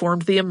Amendment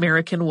formed the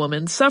American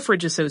Woman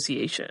Suffrage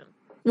Association.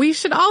 We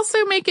should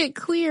also make it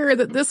clear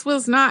that this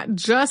was not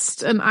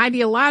just an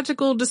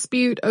ideological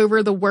dispute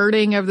over the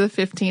wording of the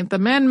 15th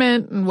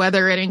Amendment and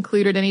whether it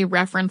included any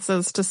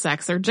references to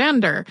sex or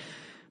gender.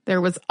 There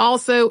was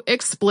also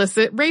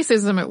explicit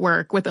racism at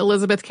work, with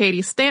Elizabeth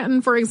Cady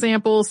Stanton, for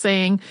example,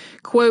 saying,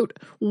 quote,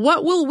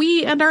 "What will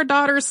we and our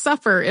daughters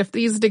suffer if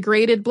these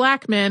degraded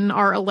black men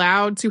are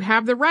allowed to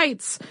have the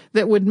rights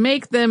that would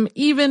make them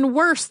even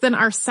worse than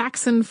our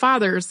Saxon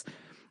fathers?"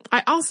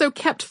 I also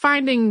kept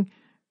finding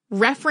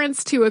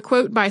reference to a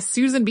quote by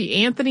Susan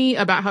B. Anthony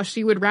about how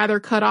she would rather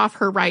cut off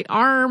her right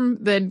arm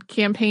than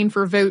campaign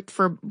for vote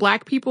for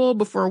black people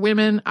before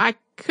women. I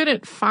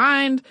couldn't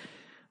find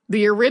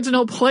the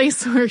original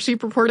place where she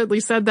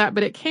purportedly said that,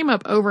 but it came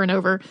up over and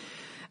over.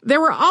 There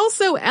were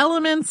also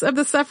elements of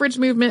the suffrage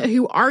movement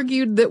who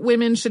argued that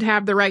women should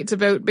have the right to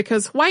vote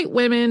because white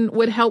women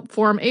would help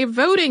form a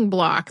voting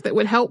bloc that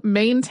would help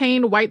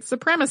maintain white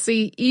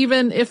supremacy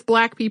even if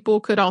black people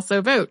could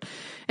also vote.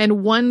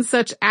 And one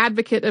such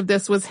advocate of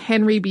this was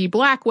Henry B.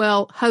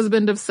 Blackwell,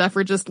 husband of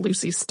suffragist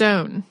Lucy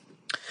Stone.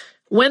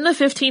 When the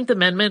 15th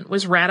Amendment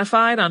was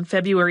ratified on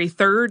February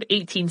 3rd,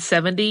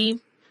 1870,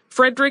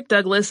 Frederick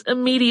Douglass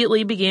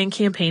immediately began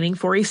campaigning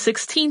for a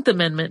 16th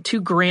Amendment to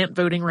grant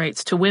voting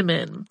rights to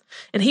women,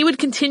 and he would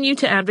continue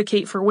to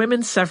advocate for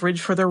women's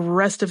suffrage for the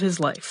rest of his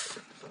life.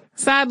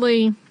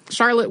 Sadly,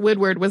 Charlotte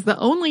Woodward was the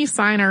only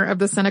signer of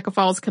the Seneca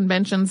Falls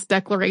Convention's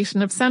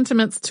Declaration of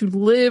Sentiments to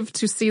live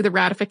to see the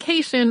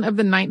ratification of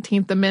the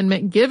 19th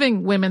Amendment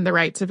giving women the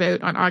right to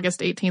vote on August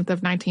 18th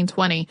of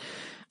 1920.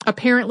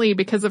 Apparently,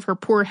 because of her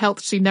poor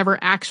health, she never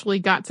actually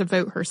got to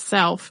vote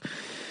herself.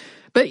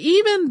 But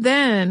even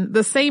then,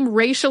 the same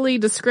racially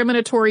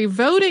discriminatory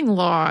voting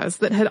laws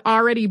that had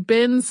already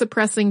been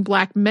suppressing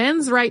black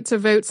men's right to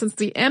vote since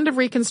the end of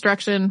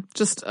Reconstruction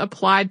just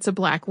applied to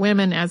black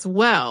women as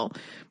well.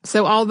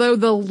 So although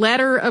the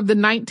letter of the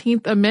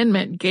 19th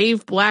Amendment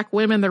gave black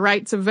women the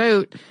right to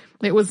vote,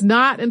 it was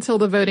not until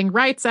the Voting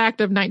Rights Act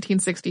of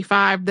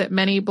 1965 that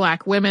many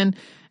black women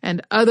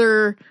and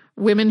other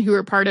women who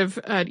are part of,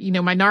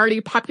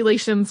 minority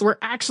populations were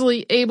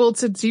actually able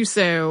to do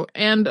so.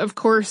 And of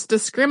course,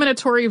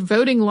 discriminatory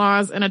voting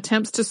laws and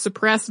attempts to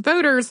suppress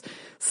voters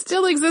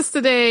still exist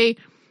today.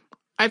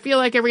 I feel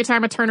like every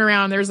time I turn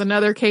around, there's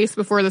another case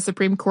before the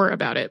Supreme Court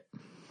about it.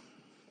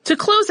 To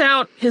close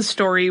out his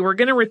story, we're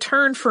going to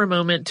return for a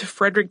moment to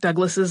Frederick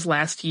Douglass's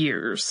last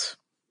years.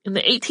 In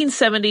the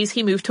 1870s,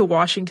 he moved to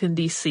Washington,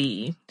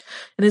 D.C.,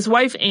 and his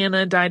wife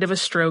Anna died of a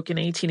stroke in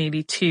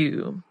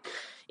 1882.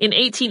 In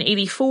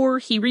 1884,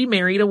 he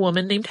remarried a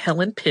woman named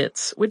Helen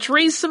Pitts, which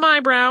raised some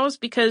eyebrows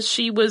because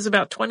she was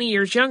about 20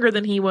 years younger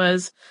than he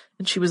was,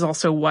 and she was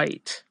also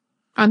white.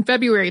 On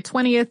February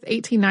 20th,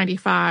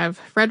 1895,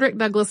 Frederick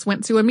Douglass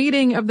went to a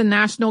meeting of the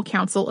National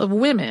Council of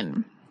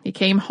Women. He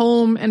came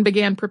home and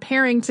began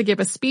preparing to give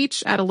a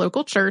speech at a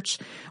local church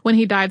when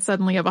he died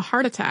suddenly of a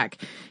heart attack.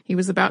 He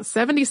was about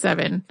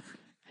 77.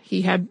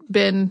 He had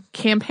been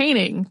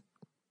campaigning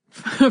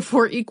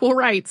for equal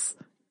rights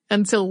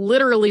until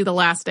literally the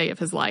last day of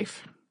his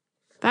life.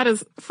 That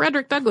is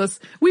Frederick Douglass.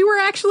 We were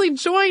actually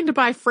joined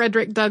by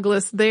Frederick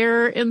Douglass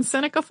there in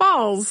Seneca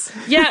Falls.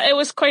 Yeah, it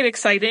was quite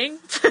exciting.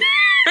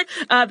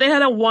 They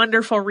had a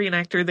wonderful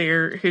reenactor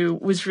there who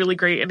was really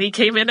great, and he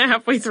came in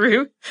halfway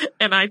through,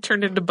 and I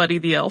turned into Buddy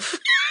the Elf.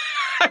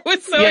 I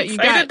was so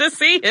excited to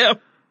see him.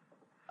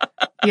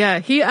 Yeah,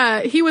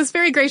 he was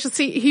very gracious.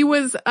 He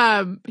was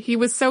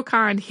so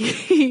kind.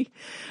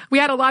 We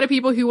had a lot of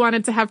people who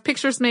wanted to have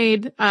pictures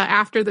made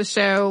after the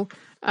show,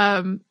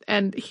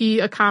 and he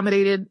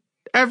accommodated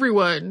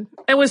everyone.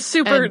 It was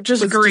super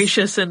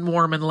gracious and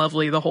warm and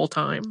lovely the whole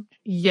time.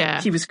 Yeah.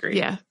 He was great.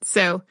 Yeah.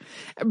 So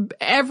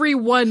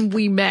everyone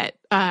we met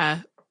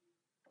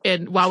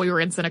while we were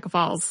in Seneca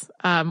Falls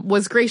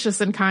was gracious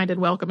and kind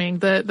and welcoming.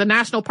 The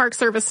National Park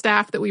Service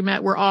staff that we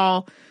met were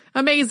all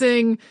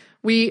amazing.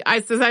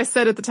 As I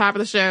said at the top of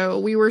the show,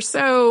 we were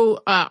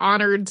so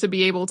honored to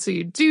be able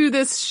to do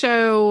this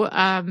show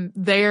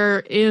there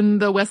in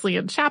the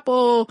Wesleyan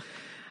Chapel.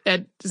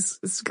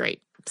 It's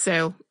great.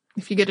 So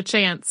if you get a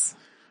chance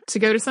to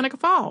go to Seneca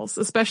Falls,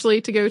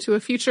 especially to go to a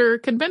future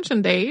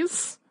convention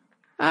days,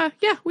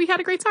 we had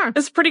a great time.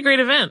 It's a pretty great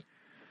event.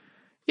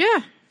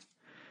 Yeah.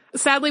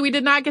 Sadly, we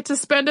did not get to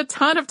spend a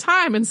ton of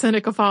time in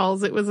Seneca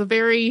Falls. It was a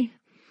very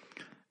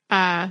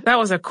that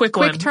was a quick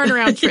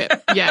turnaround trip.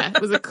 Yeah, it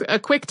was a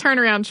quick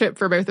turnaround trip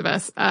for both of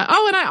us.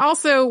 And I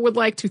also would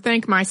like to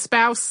thank my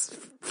spouse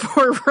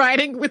for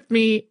riding with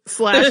me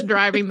 /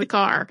 driving the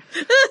car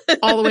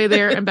all the way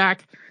there and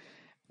back.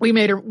 We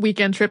made a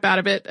weekend trip out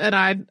of it, and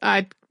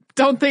I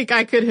don't think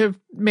I could have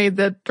made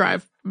the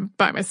drive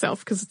by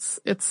myself because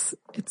it's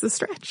a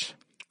stretch.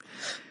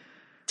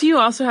 Do you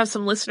also have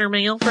some listener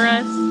mail for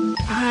us?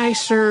 I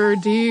sure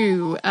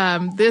do.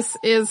 This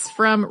is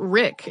from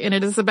Rick, and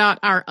it is about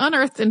our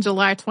Unearthed in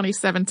July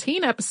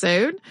 2017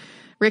 episode.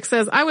 Rick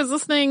says, I was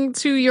listening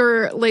to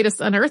your latest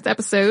Unearthed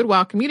episode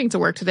while commuting to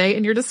work today,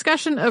 and your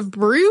discussion of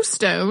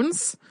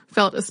brewstones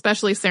felt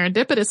especially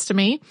serendipitous to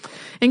me.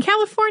 In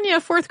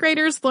California, fourth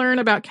graders learn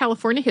about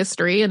California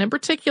history, and in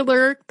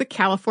particular, the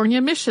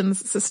California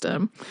missions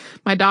system.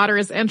 My daughter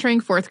is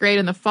entering fourth grade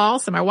in the fall,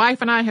 so my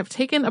wife and I have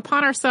taken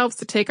upon ourselves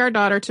to take our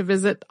daughter to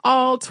visit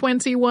all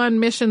 21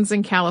 missions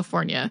in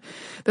California.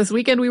 This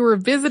weekend, we were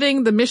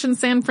visiting the Mission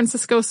San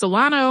Francisco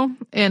Solano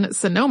in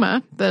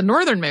Sonoma, the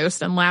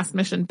northernmost and last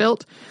mission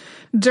built.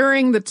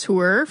 During the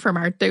tour from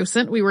our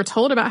docent, we were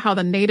told about how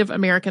the Native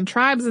American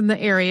tribes in the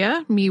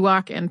area,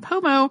 Miwok and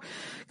Pomo,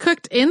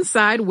 cooked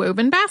inside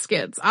woven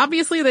baskets.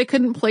 Obviously, they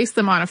couldn't place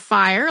them on a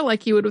fire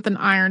like you would with an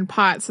iron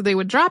pot, so they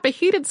would drop a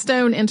heated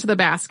stone into the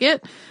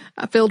basket,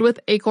 filled with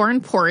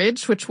acorn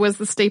porridge, which was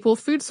the staple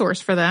food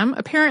source for them.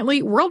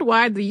 Apparently,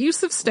 worldwide, the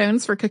use of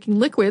stones for cooking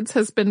liquids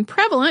has been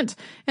prevalent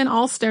in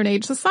all Stone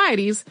Age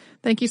societies.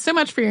 Thank you so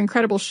much for your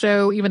incredible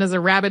show. Even as a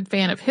rabid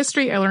fan of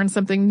history, I learn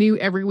something new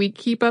every week.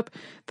 Keep up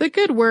the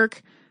good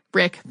work,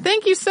 Rick.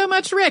 Thank you so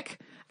much, Rick.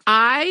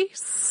 I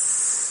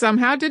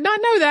somehow did not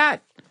know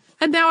that,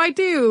 and now I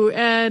do,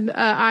 and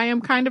I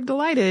am kind of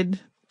delighted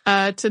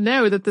to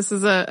know that this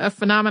is a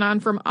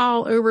phenomenon from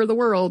all over the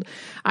world.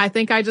 I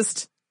think I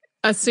just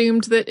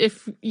assumed that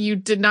if you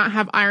did not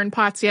have iron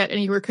pots yet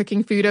and you were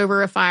cooking food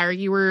over a fire,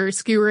 you were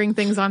skewering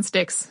things on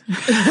sticks, doing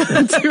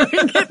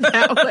it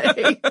that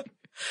way.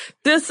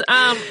 This,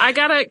 I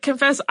gotta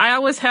confess, I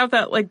always have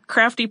that like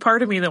crafty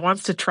part of me that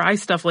wants to try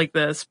stuff like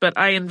this, but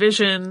I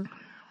envision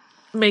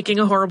making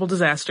a horrible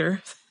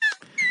disaster.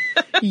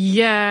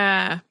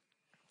 Yeah.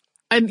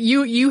 And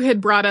you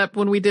had brought up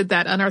when we did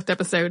that Unearthed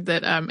episode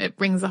that it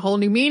brings a whole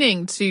new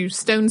meaning to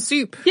stone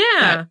soup.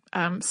 Yeah.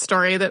 That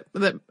story that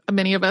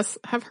many of us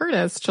have heard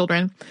as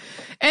children.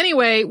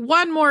 Anyway,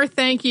 one more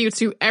thank you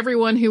to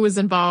everyone who was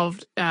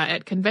involved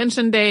at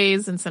convention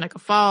days in Seneca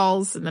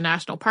Falls and the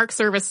National Park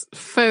Service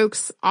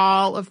folks,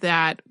 all of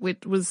that. We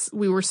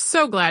were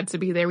so glad to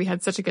be there. We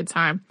had such a good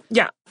time.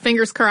 Yeah.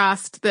 Fingers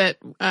crossed that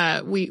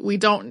we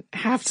don't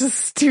have to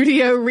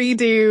studio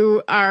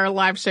redo our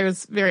live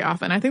shows very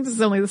often. I think this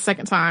is only the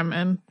second time,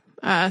 and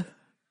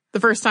the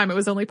first time it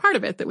was only part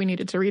of it that we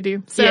needed to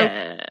redo. So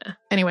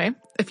Anyway,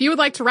 if you would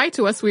like to write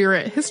to us, we are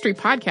at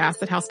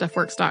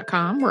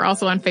historypodcast@howstuffworks.com. We're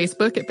also on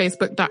Facebook at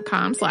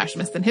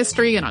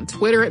facebook.com/missedinhistory and on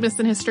Twitter at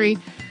missedinhistory.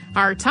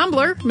 Our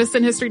Tumblr,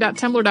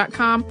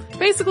 missedinhistory.tumblr.com.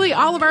 Basically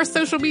all of our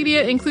social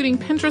media, including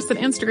Pinterest and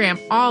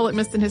Instagram, all at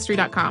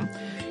missedinhistory.com.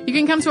 You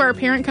can come to our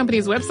parent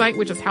company's website,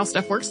 which is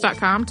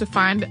howstuffworks.com, to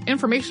find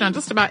information on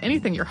just about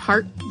anything your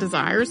heart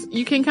desires.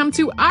 You can come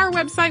to our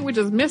website, which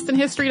is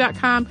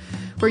missedinhistory.com,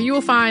 where you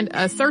will find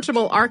a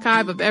searchable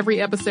archive of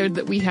every episode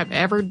that we have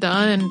ever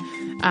done.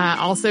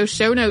 Also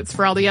show notes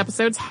for all the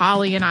episodes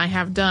Holly and I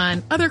have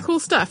done. Other cool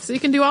stuff. So you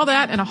can do all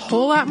that and a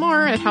whole lot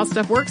more at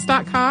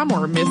howstuffworks.com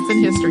or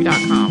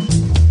missedinhistory.com.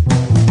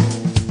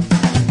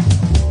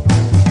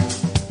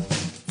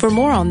 For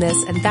more on this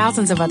and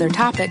thousands of other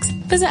topics,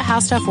 visit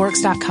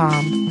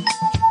howstuffworks.com.